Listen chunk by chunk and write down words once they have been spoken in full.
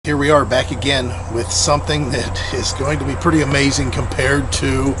Here we are back again with something that is going to be pretty amazing compared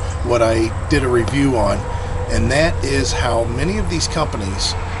to what I did a review on, and that is how many of these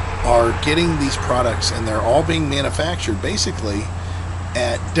companies are getting these products, and they're all being manufactured basically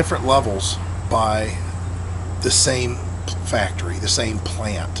at different levels by the same factory, the same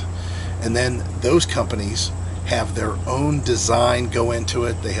plant. And then those companies have their own design go into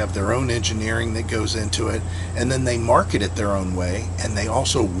it, they have their own engineering that goes into it, and then they market it their own way, and they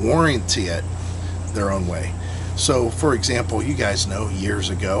also warranty it their own way. So for example, you guys know years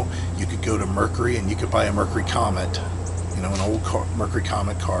ago you could go to Mercury and you could buy a Mercury Comet, you know, an old Mercury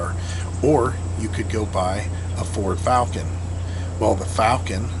Comet car, or you could go buy a Ford Falcon. Well, the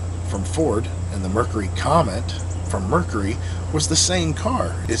Falcon from Ford and the Mercury Comet from Mercury was the same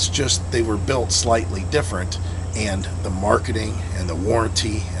car. It's just they were built slightly different, and the marketing and the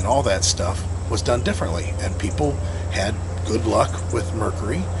warranty and all that stuff was done differently, and people had good luck with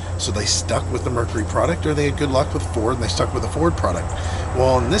Mercury, so they stuck with the Mercury product, or they had good luck with Ford and they stuck with the Ford product.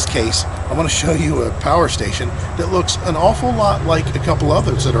 Well, in this case, I'm going to show you a PowerStation that looks an awful lot like a couple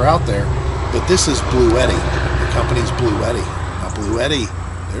others that are out there, but this is Bluetti. The company's Bluetti. Now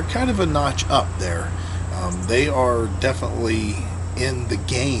Bluetti, they're kind of a notch up there. They are definitely in the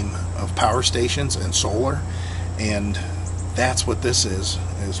game of power stations and solar, and that's what this is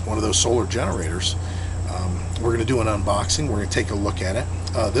one of those solar generators. We're going to do an unboxing. We're going to take a look at it.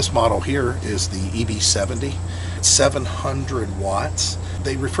 This model here is the EB70. It's 700 watts.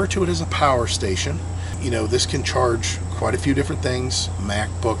 They refer to it as a power station. You know, this can charge quite a few different things: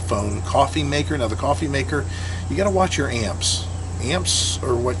 MacBook, phone, coffee maker. Now the coffee maker, you got to watch your amps. Amps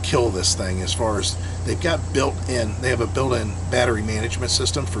are what kill this thing, as far as they've got built-in. They have a built-in battery management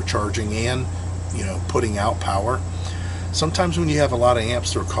system for charging and, you know, putting out power. Sometimes when you have a lot of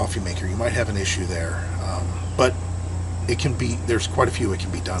amps through a coffee maker, you might have an issue there, but it can be, there's quite a few it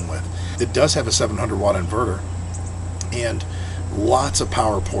can be done with. It does have a 700 watt inverter and lots of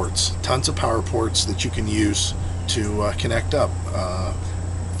power ports, tons of power ports that you can use to connect up.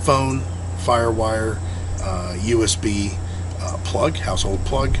 Phone, FireWire, USB, plug, household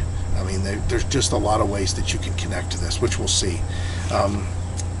plug. I mean, there's just a lot of ways that you can connect to this, which we'll see.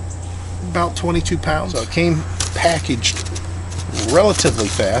 About 22 pounds. So it came packaged relatively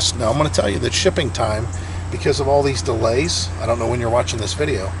fast. Now I'm going to tell you that shipping time, because of all these delays, I don't know when you're watching this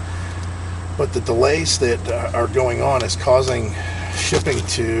video, but the delays that are going on is causing shipping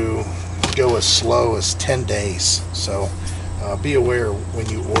to go as slow as 10 days. So be aware when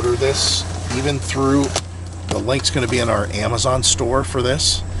you order this, even through the link's going to be in our Amazon store for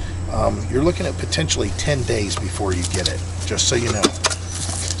this. You're looking at potentially 10 days before you get it, just so you know.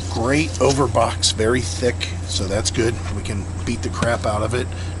 Great overbox, very thick, so that's good. We can beat the crap out of it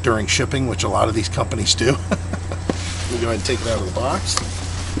during shipping, which a lot of these companies do. We'll go ahead and take it out of the box.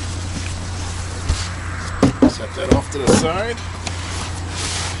 Set that off to the side.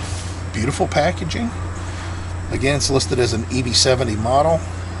 Beautiful packaging. Again, it's listed as an EB70 model.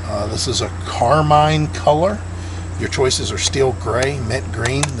 This is a carmine color. Your choices are steel gray, mint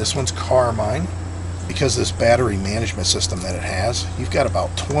green. This one's carmine. Because of this battery management system that it has, you've got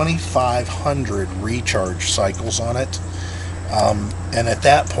about 2,500 recharge cycles on it. And at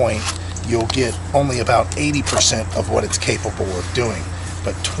that point, you'll get only about 80% of what it's capable of doing.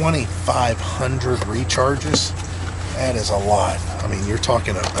 But 2,500 recharges, that is a lot. I mean, you're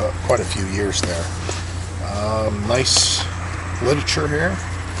talking quite a few years there. Nice literature here.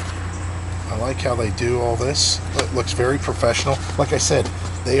 I like how they do all this. It looks very professional. Like I said,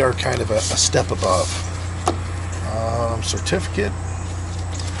 they are kind of a step above. Certificate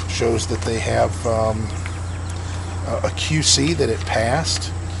shows that they have a QC that it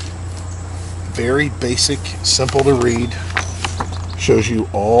passed. Very basic, simple to read. Shows you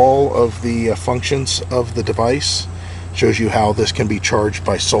all of the functions of the device. Shows you how this can be charged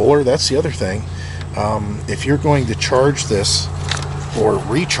by solar. That's the other thing. If you're going to charge this or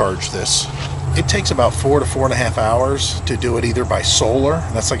recharge this, it takes about 4 to 4.5 hours to do it, either by solar,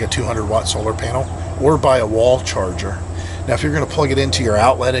 that's like a 200 watt solar panel, or by a wall charger. Now if you're going to plug it into your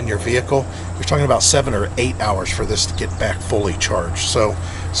outlet in your vehicle, you're talking about 7 or 8 hours for this to get back fully charged. So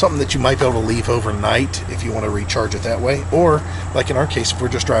something that you might be able to leave overnight if you want to recharge it that way, or like in our case, if we're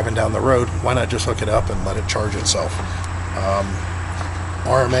just driving down the road, why not just hook it up and let it charge itself.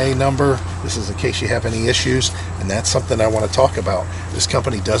 RMA number, this is in case you have any issues, and that's something I want to talk about. This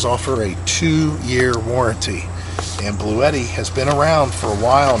company does offer a 2-year warranty, and Bluetti has been around for a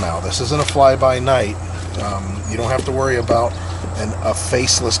while now. This isn't a fly-by-night. You don't have to worry about a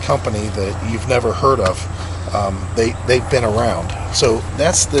faceless company that you've never heard of. They've been around. So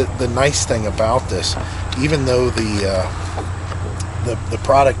that's the nice thing about this. Even though the the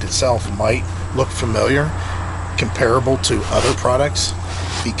product itself might look familiar, comparable to other products,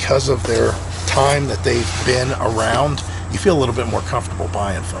 because of their time that they've been around. You feel a little bit more comfortable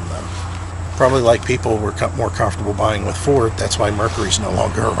buying from them. Probably like people were more comfortable buying with Ford. That's why Mercury's no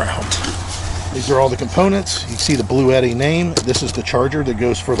longer around. These are all the components. You see the Bluetti name. This is the charger that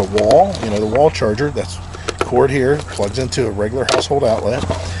goes for the wall. You know, the wall charger. That's cord here, plugs into a regular household outlet.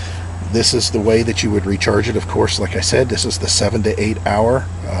 This is the way that you would recharge it. Of course, like I said, this is the 7 to 8 hour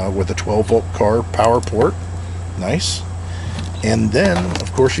with a 12-volt car power port. Nice. And then,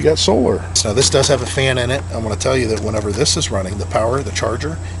 of course, you got solar. Now, this does have a fan in it. I'm going to tell you that whenever this is running, the power, the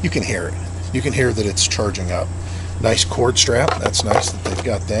charger, you can hear it. You can hear that it's charging up. Nice cord strap. That's nice that they've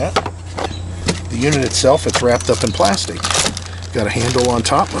got that. The unit itself, it's wrapped up in plastic. Got a handle on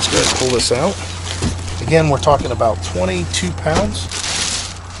top. Let's go ahead and pull this out. Again, we're talking about 22 pounds.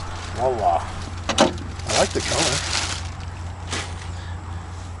 Voila. I like the color.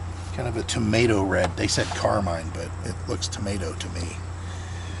 Kind of a tomato red. They said carmine, but it looks tomato to me.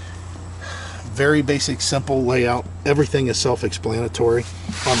 Very basic, simple layout. Everything is self-explanatory.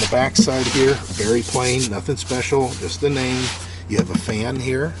 On the back side here, very plain, nothing special, just the name. You have a fan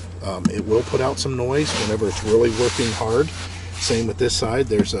here. It will put out some noise whenever it's really working hard. Same with this side.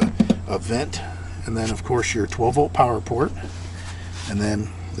 There's a vent, and then of course your 12-volt power port. And then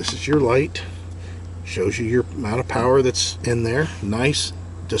this is your light. Shows you your amount of power that's in there. Nice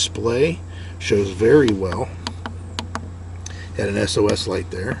display. Shows very well. Had an SOS light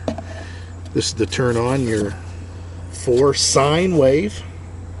there. This is to turn on your 4 sine wave.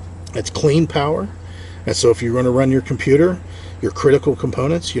 That's clean power. And so if you're going to run your computer, your critical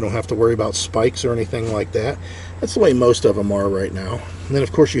components, you don't have to worry about spikes or anything like that. That's the way most of them are right now. And then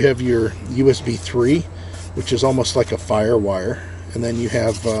of course you have your USB 3, which is almost like a fire wire. And then you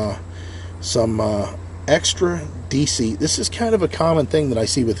have some extra DC. This is kind of a common thing that I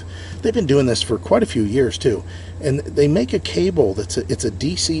see with, they've been doing this for quite a few years too. And they make a cable that's it's a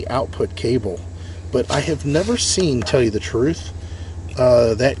DC output cable. But I have never seen, tell you the truth,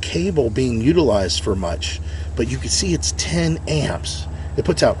 that cable being utilized for much. But you can see it's 10 amps. It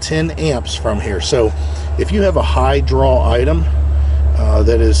puts out 10 amps from here. So if you have a high draw item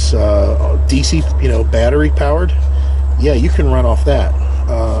that is DC, you know, battery powered, yeah, you can run off that.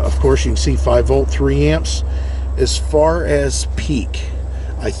 Of course, you can see 5 volt, 3 amps. As far as peak,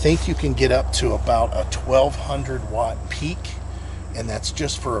 I think you can get up to about a 1200 watt peak, and that's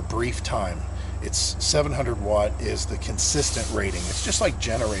just for a brief time. It's 700 watt is the consistent rating. It's just like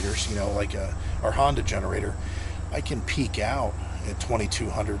generators, you know, like our Honda generator. I can peak out at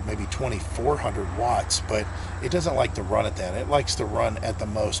 2200, maybe 2400 watts, but it doesn't like to run at that. It likes to run at the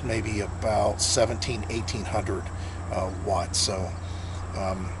most maybe about 1800 watts. So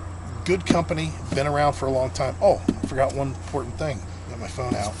good company, been around for a long time. Oh, I forgot one important thing. Got my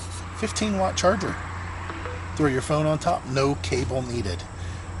phone out. 15 watt charger. Throw your phone on top, no cable needed.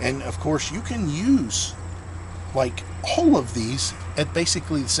 And of course you can use like all of these at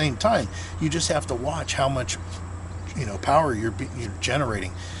basically the same time. You just have to watch how much, you know, power you're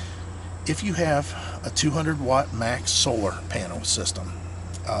generating. If you have a 200 watt max solar panel system,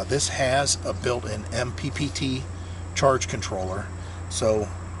 this has a built-in MPPT charge controller. So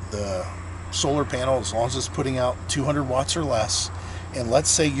the solar panel, as long as it's putting out 200 watts or less, and let's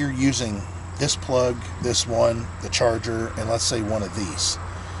say you're using this plug, this one, the charger, and let's say one of these,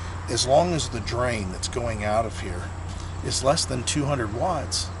 as long as the drain that's going out of here is less than 200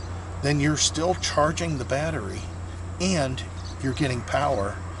 watts, then you're still charging the battery and you're getting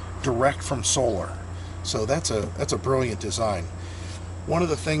power direct from solar. So that's a brilliant design. One of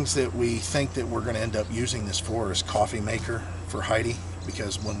the things that we think that we're going to end up using this for is coffee maker for Heidi,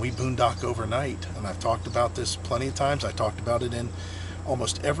 because when we boondock overnight, and I've talked about this plenty of times, I talked about it in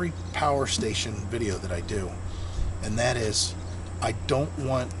almost every PowerStation video that I do, and that is, I don't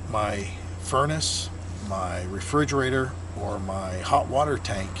want my furnace, my refrigerator, or my hot water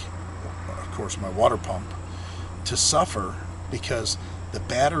tank, of course my water pump, to suffer because the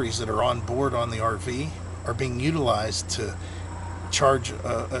batteries that are on board on the RV are being utilized to charge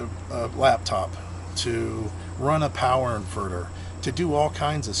a laptop, to run a power inverter, to do all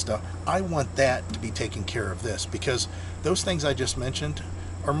kinds of stuff. I want that to be taken care of this, because those things I just mentioned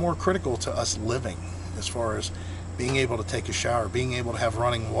are more critical to us living, as far as being able to take a shower, being able to have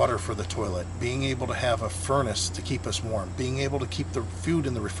running water for the toilet, being able to have a furnace to keep us warm, being able to keep the food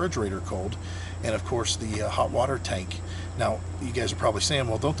in the refrigerator cold, and of course the hot water tank. Now you guys are probably saying,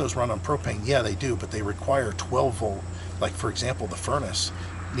 well, don't those run on propane? Yeah, they do, but they require 12 volt. Like for example, the furnace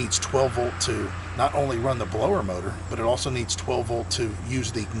needs 12 volt to not only run the blower motor, but it also needs 12 volt to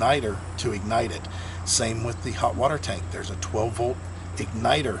use the igniter to ignite it. Same with the hot water tank. There's a 12 volt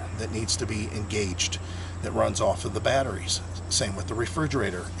igniter that needs to be engaged that runs off of the batteries. Same with the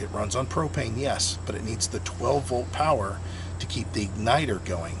refrigerator. It runs on propane, yes, but it needs the 12-volt power to keep the igniter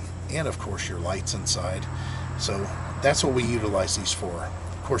going, and of course your lights inside. So that's what we utilize these for.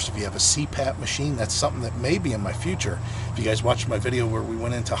 Of course, if you have a CPAP machine, that's something that may be in my future. If you guys watched my video where we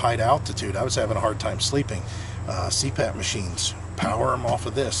went into high altitude, I was having a hard time sleeping. CPAP machines, power them off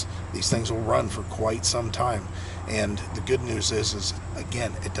of this. These things will run for quite some time. And the good news is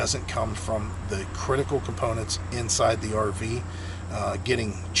again, it doesn't come from the critical components inside the RV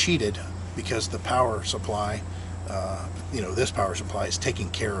getting cheated, because the power supply, this power supply is taking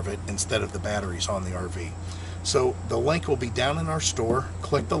care of it instead of the batteries on the RV. So the link will be down in our store.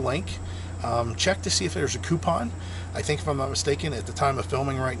 Click the link. Check to see if there's a coupon. I think, if I'm not mistaken, at the time of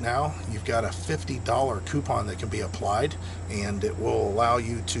filming right now, you've got a $50 coupon that can be applied, and it will allow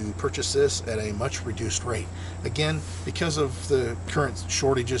you to purchase this at a much reduced rate. Again, because of the current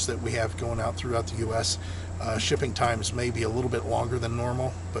shortages that we have going out throughout the US, shipping times may be a little bit longer than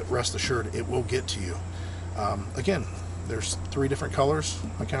normal, but rest assured it will get to you. Again, there's 3 different colors.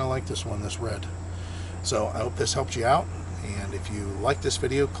 I kind of like this one, this red. So I hope this helped you out, and if you like this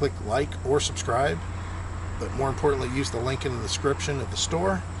video, click like or subscribe, but more importantly, use the link in the description of the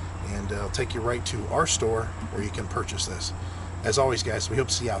store, and it'll take you right to our store where you can purchase this. As always, guys, we hope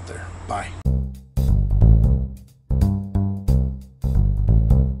to see you out there. Bye.